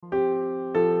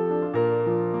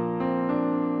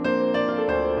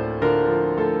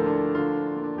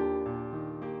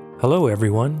Hello,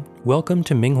 everyone. Welcome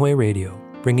to Minghui Radio,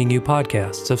 bringing you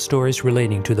podcasts of stories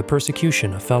relating to the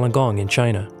persecution of Falun Gong in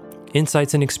China,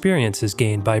 insights and experiences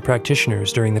gained by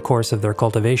practitioners during the course of their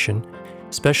cultivation,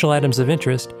 special items of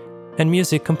interest, and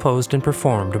music composed and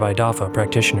performed by DAFA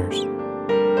practitioners.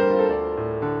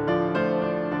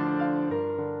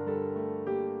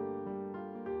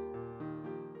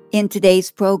 In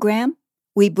today's program,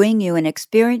 we bring you an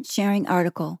experience-sharing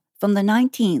article from the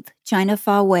 19th China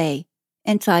Fa Wei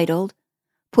entitled,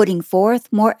 Putting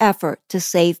Forth More Effort to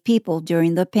Save People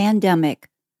During the Pandemic,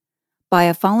 by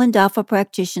a Falun Dafa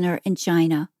practitioner in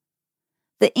China.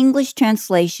 The English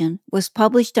translation was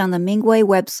published on the Minghui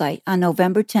website on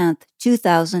November 10,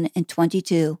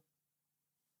 2022.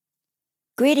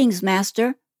 Greetings,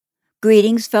 Master.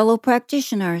 Greetings, fellow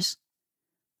practitioners.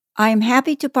 I am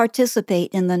happy to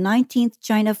participate in the 19th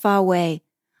China Fa Wei.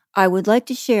 I would like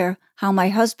to share how my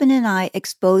husband and I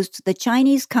exposed the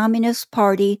Chinese Communist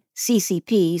Party,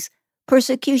 CCP's,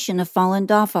 persecution of Falun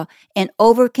Dafa and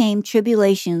overcame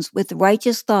tribulations with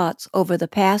righteous thoughts over the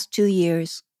past 2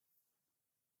 years.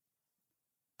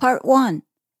 Part 1.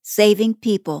 Saving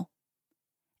People.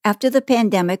 After the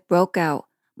pandemic broke out,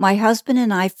 my husband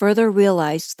and I further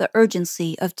realized the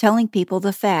urgency of telling people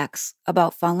the facts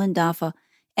about Falun Dafa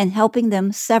and helping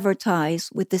them sever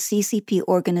ties with the CCP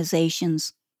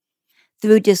organizations.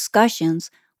 Through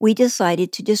discussions, we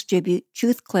decided to distribute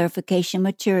truth clarification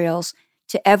materials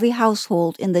to every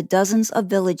household in the dozens of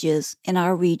villages in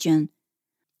our region.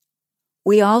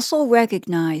 We also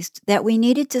recognized that we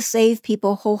needed to save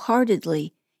people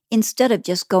wholeheartedly instead of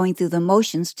just going through the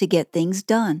motions to get things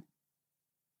done.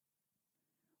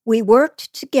 We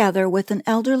worked together with an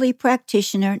elderly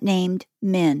practitioner named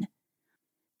Min.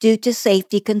 Due to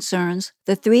safety concerns,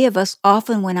 the three of us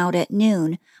often went out at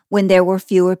noon when there were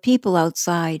fewer people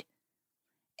outside.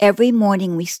 Every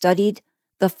morning we studied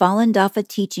the Falun Dafa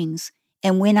teachings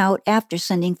and went out after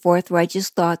sending forth righteous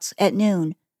thoughts at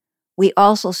noon. We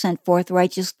also sent forth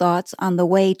righteous thoughts on the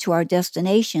way to our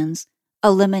destinations,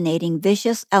 eliminating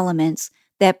vicious elements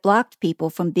that blocked people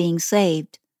from being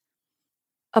saved.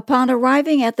 Upon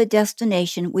arriving at the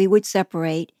destination, we would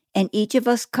separate, and each of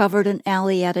us covered an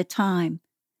alley at a time.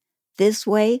 This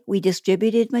way, we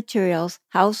distributed materials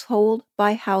household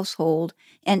by household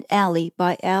and alley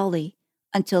by alley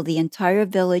until the entire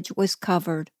village was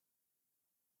covered.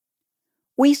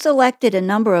 We selected a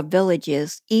number of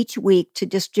villages each week to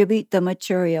distribute the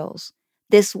materials.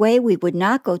 This way, we would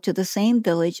not go to the same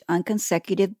village on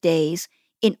consecutive days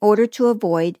in order to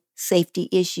avoid safety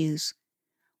issues.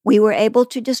 We were able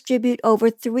to distribute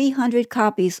over 300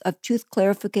 copies of truth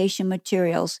clarification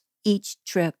materials each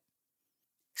trip.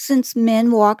 Since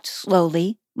Min walked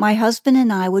slowly, my husband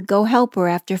and I would go help her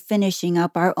after finishing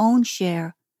up our own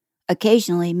share.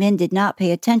 Occasionally, Min did not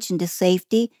pay attention to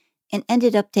safety and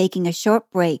ended up taking a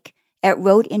short break at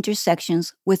road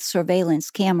intersections with surveillance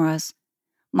cameras.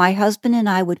 My husband and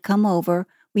I would come over,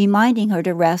 reminding her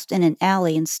to rest in an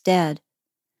alley instead.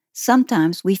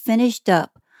 Sometimes we finished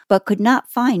up, but could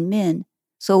not find Min,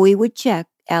 so we would check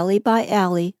alley by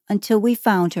alley until we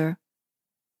found her.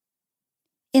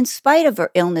 In spite of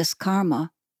her illness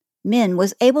karma, Min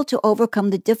was able to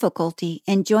overcome the difficulty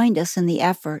and joined us in the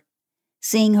effort.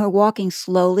 Seeing her walking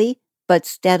slowly but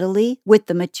steadily with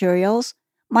the materials,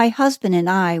 my husband and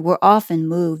I were often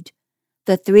moved.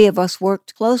 The three of us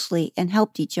worked closely and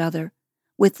helped each other.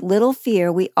 With little fear,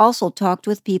 we also talked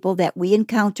with people that we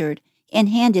encountered and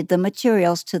handed the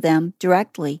materials to them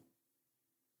directly.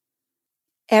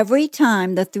 Every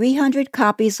time the 300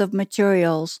 copies of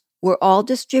materials were all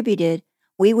distributed,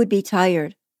 we would be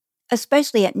tired,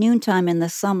 especially at noontime in the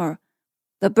summer.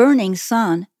 The burning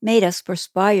sun made us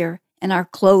perspire, and our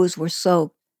clothes were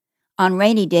soaked. On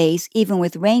rainy days, even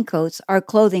with raincoats, our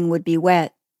clothing would be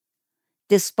wet.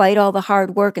 Despite all the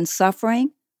hard work and suffering,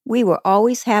 we were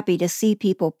always happy to see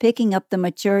people picking up the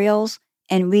materials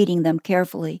and reading them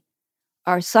carefully.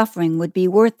 Our suffering would be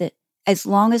worth it as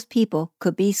long as people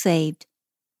could be saved.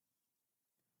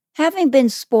 Having been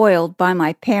spoiled by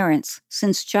my parents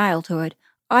since childhood,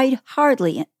 I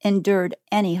hardly endured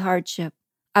any hardship.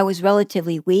 I was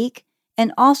relatively weak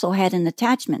and also had an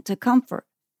attachment to comfort.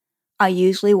 I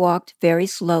usually walked very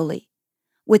slowly.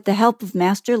 With the help of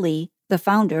Master Li, the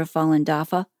founder of Falun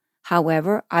Dafa,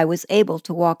 however, I was able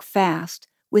to walk fast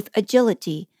with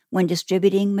agility when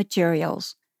distributing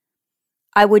materials.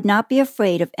 I would not be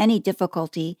afraid of any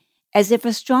difficulty, as if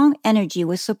a strong energy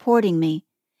was supporting me.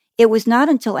 It was not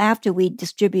until after we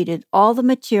distributed all the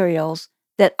materials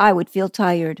that I would feel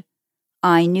tired.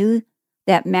 I knew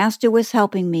that Master was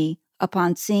helping me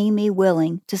upon seeing me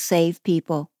willing to save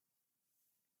people.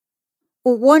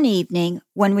 One evening,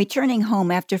 when returning home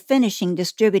after finishing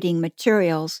distributing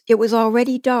materials, it was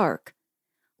already dark.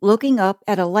 Looking up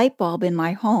at a light bulb in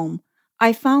my home,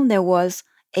 I found there was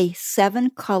a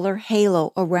 7-color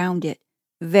halo around it.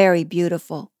 Very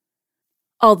beautiful.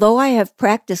 Although I have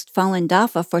practiced Falun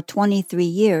Dafa for 23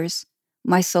 years,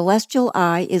 my celestial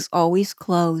eye is always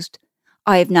closed.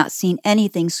 I have not seen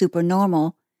anything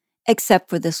supernormal,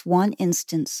 except for this one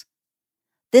instance.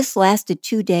 This lasted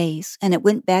 2 days, and it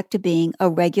went back to being a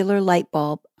regular light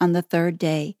bulb on the 3rd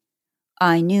day.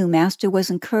 I knew Master was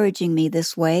encouraging me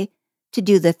this way to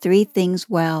do the 3 things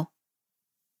well.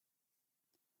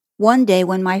 One day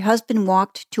when my husband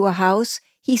walked to a house,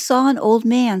 he saw an old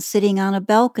man sitting on a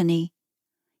balcony.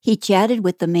 He chatted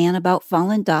with the man about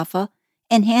Falun Dafa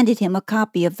and handed him a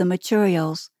copy of the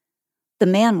materials. The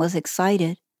man was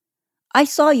excited. "I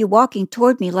saw you walking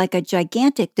toward me like a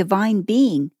gigantic divine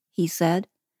being," he said.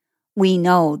 We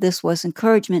know this was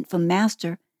encouragement from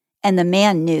Master, and the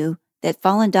man knew that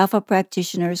Falun Dafa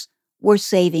practitioners were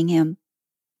saving him.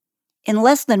 In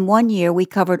less than 1 year, we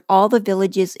covered all the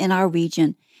villages in our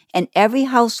region, and every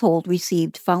household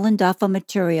received Falun Dafa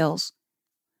materials.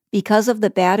 Because of the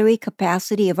battery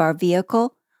capacity of our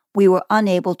vehicle, we were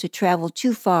unable to travel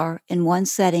too far in one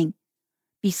setting.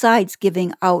 Besides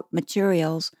giving out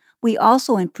materials, we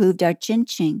also improved our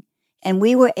chin-ching, and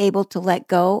we were able to let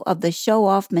go of the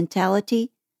show-off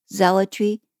mentality,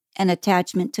 zealotry, and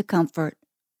attachment to comfort.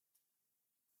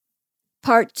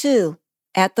 Part 2.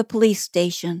 At the police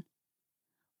station.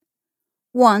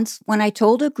 Once, when I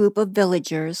told a group of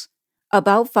villagers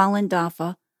about Falun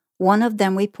Dafa, one of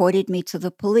them reported me to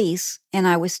the police, and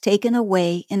I was taken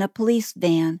away in a police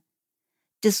van.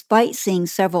 Despite seeing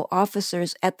several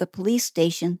officers at the police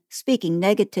station speaking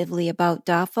negatively about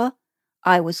Dafa,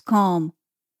 I was calm.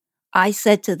 I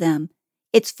said to them,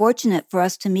 "It's fortunate for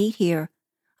us to meet here.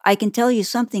 I can tell you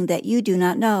something that you do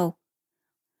not know.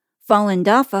 Falun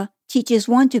Dafa teaches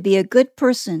one to be a good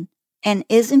person and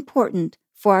is important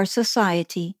for our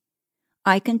society."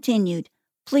 I continued,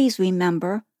 "Please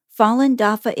remember, Falun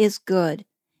Dafa is good,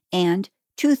 and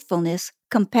truthfulness,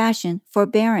 compassion,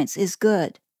 forbearance is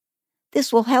good.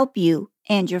 This will help you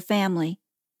and your family."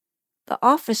 The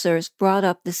officers brought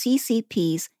up the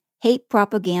CCP's hate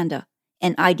propaganda,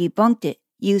 and I debunked it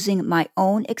using my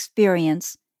own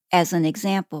experience as an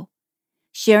example.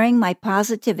 Sharing my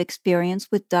positive experience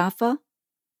with Dafa,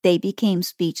 they became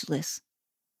speechless.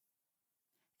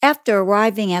 After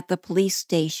arriving at the police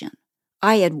station,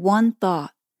 I had one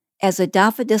thought. As a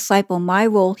Dafa disciple, my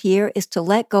role here is to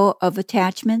let go of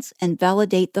attachments and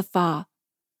validate the Fa.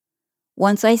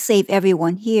 Once I save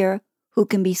everyone here who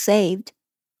can be saved,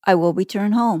 I will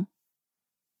return home.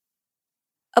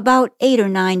 About 8 or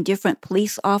 9 different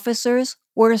police officers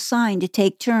were assigned to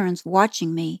take turns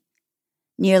watching me.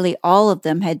 Nearly all of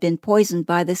them had been poisoned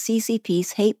by the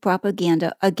CCP's hate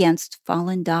propaganda against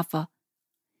Falun Dafa.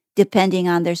 Depending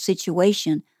on their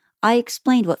situation, I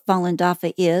explained what Falun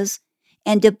Dafa is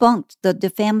and debunked the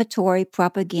defamatory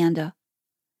propaganda.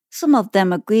 Some of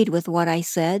them agreed with what I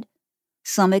said,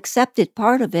 some accepted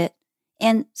part of it,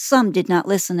 and some did not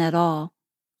listen at all.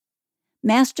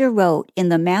 Master wrote in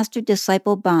the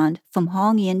Master-Disciple Bond from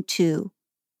Hong Yin II,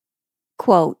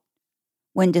 quote,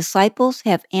 "When disciples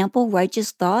have ample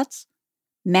righteous thoughts,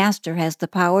 Master has the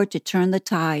power to turn the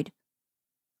tide."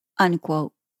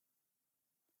 Unquote.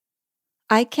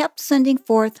 I kept sending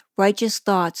forth righteous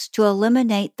thoughts to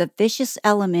eliminate the vicious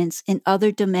elements in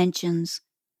other dimensions.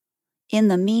 In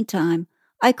the meantime,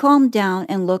 I calmed down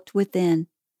and looked within.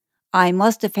 I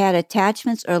must have had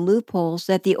attachments or loopholes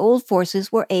that the old forces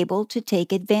were able to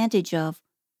take advantage of.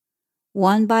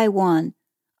 One by one,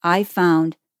 I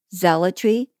found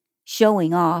zealotry,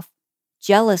 showing off,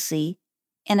 jealousy,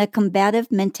 and a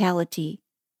combative mentality.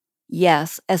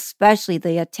 Yes, especially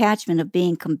the attachment of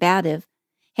being combative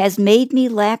has made me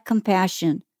lack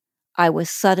compassion. I was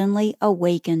suddenly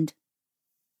awakened.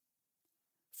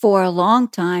 For a long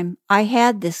time, I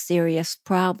had this serious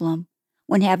problem.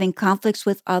 When having conflicts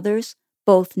with others,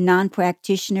 both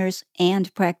non-practitioners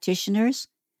and practitioners,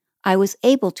 I was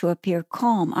able to appear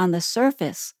calm on the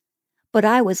surface, but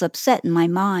I was upset in my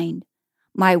mind.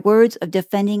 My words of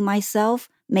defending myself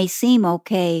may seem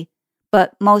okay,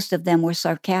 but most of them were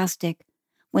sarcastic.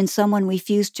 When someone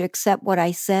refused to accept what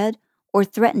I said or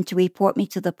threatened to report me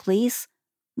to the police,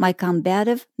 my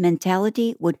combative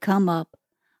mentality would come up.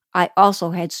 I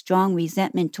also had strong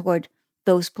resentment toward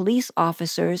those police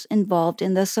officers involved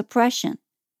in the suppression.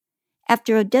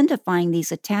 After identifying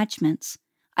these attachments,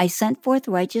 I sent forth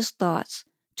righteous thoughts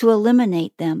to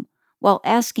eliminate them while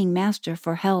asking Master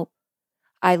for help.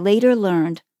 I later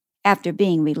learned, after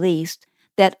being released,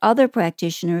 that other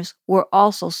practitioners were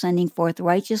also sending forth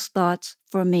righteous thoughts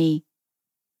for me.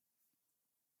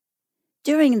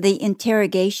 During the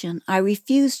interrogation, I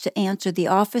refused to answer the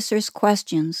officer's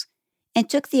questions and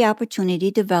took the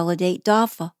opportunity to validate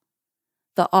Dafa.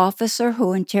 The officer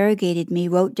who interrogated me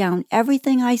wrote down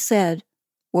everything I said,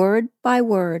 word by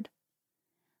word.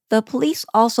 The police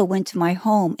also went to my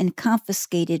home and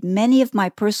confiscated many of my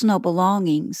personal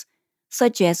belongings,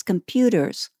 such as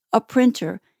computers, a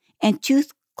printer, and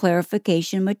tooth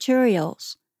clarification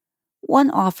materials.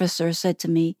 One officer said to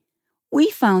me,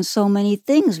 "We found so many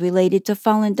things related to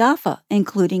Falun Dafa,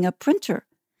 including a printer.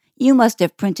 You must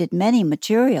have printed many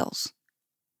materials."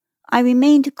 I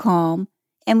remained calm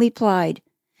and replied,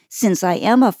 "Since I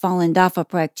am a Falun Dafa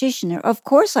practitioner, of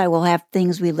course I will have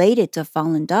things related to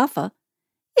Falun Dafa.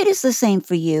 It is the same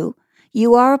for you.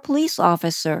 You are a police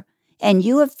officer, and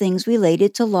you have things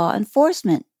related to law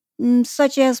enforcement,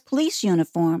 such as police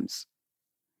uniforms."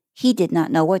 He did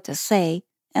not know what to say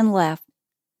and left.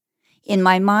 In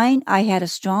my mind, I had a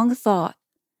strong thought.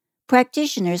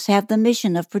 Practitioners have the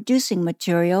mission of producing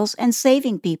materials and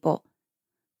saving people.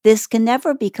 This can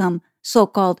never become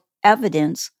so-called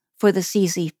evidence for the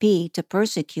CCP to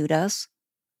persecute us.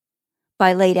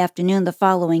 By late afternoon the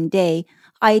following day,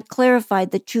 I had clarified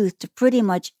the truth to pretty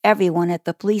much everyone at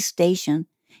the police station,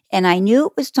 and I knew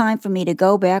it was time for me to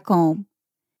go back home.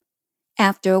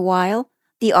 After a while,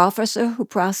 the officer who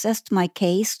processed my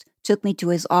case took me to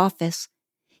his office.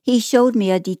 He showed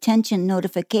me a detention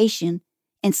notification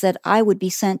and said I would be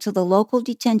sent to the local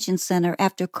detention center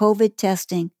after COVID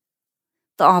testing.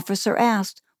 The officer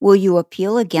asked, "Will you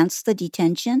appeal against the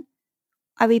detention?"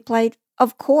 I replied,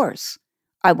 "Of course.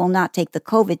 I will not take the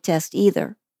COVID test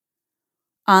either."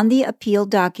 On the appeal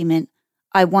document,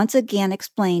 I once again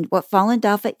explained what Falun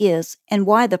Dafa is and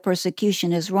why the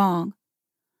persecution is wrong.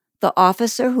 The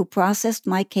officer who processed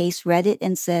my case read it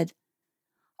and said,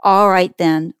 "All right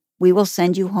then, we will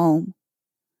send you home."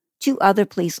 2 other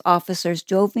police officers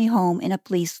drove me home in a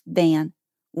police van.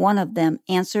 One of them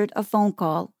answered a phone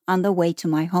call on the way to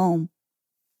my home.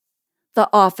 The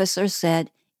officer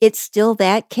said, "It's still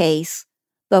that case.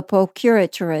 The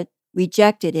procuratorate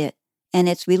rejected it, and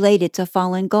it's related to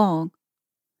Falun Gong."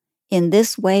 In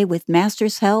this way, with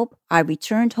Master's help, I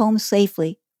returned home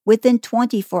safely within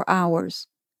 24 hours.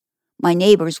 My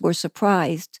neighbors were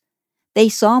surprised. They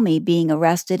saw me being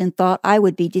arrested and thought I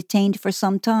would be detained for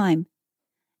some time.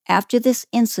 After this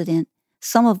incident,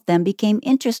 some of them became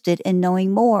interested in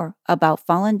knowing more about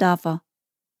Falun Dafa.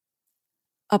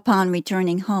 Upon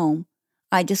returning home,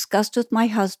 I discussed with my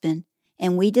husband,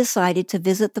 and we decided to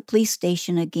visit the police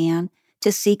station again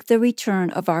to seek the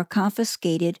return of our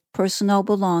confiscated personal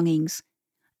belongings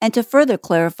and to further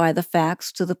clarify the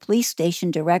facts to the police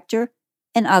station director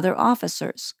and other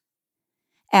officers.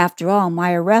 After all,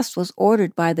 my arrest was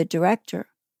ordered by the director.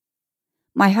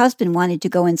 My husband wanted to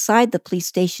go inside the police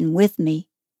station with me,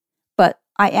 but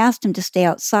I asked him to stay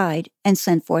outside and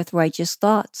send forth righteous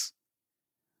thoughts.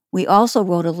 We also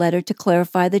wrote a letter to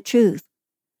clarify the truth.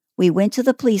 We went to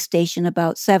the police station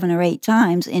about 7 or 8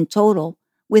 times in total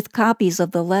with copies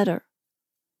of the letter.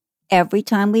 Every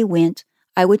time we went,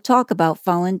 I would talk about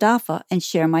Falun Dafa and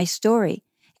share my story,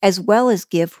 as well as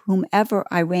give whomever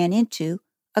I ran into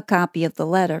a copy of the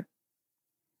letter.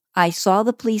 I saw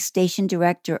the police station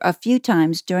director a few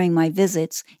times during my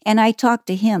visits, and I talked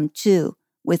to him, too,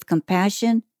 with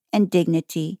compassion and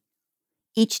dignity.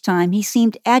 Each time he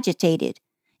seemed agitated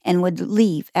and would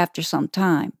leave after some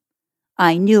time.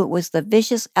 I knew it was the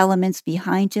vicious elements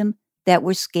behind him that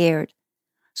were scared,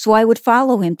 so I would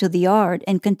follow him to the yard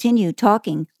and continue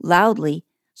talking loudly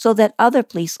so that other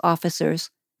police officers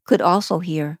could also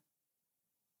hear.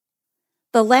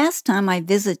 The last time I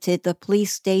visited the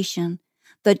police station,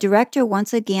 the director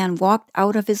once again walked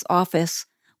out of his office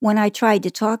when I tried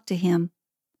to talk to him.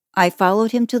 I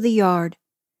followed him to the yard.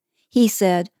 He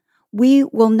said, "We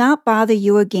will not bother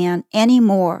you again any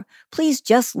more. Please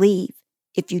just leave.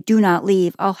 If you do not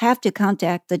leave, I'll have to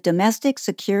contact the Domestic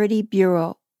Security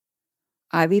Bureau."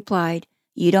 I replied,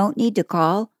 "You don't need to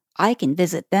call. I can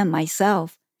visit them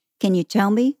myself. Can you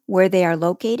tell me where they are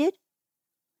located?"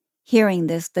 Hearing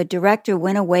this, the director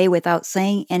went away without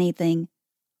saying anything.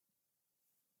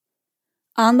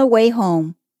 On the way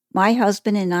home, my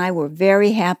husband and I were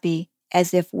very happy,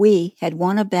 as if we had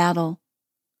won a battle.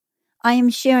 I am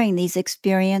sharing these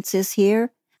experiences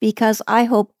here because I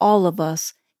hope all of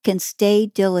us can stay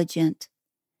diligent,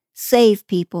 save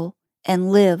people,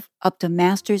 and live up to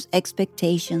Master's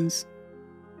expectations.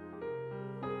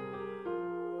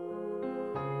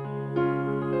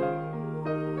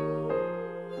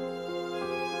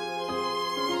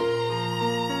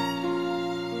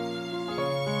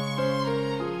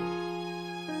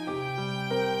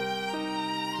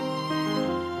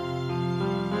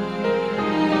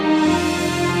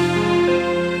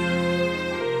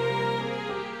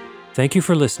 Thank you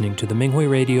for listening to the Minghui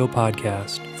Radio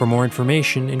podcast. For more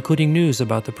information, including news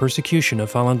about the persecution of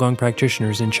Falun Gong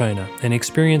practitioners in China and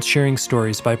experience sharing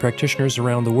stories by practitioners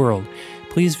around the world,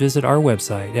 please visit our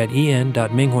website at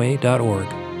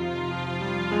en.minghui.org.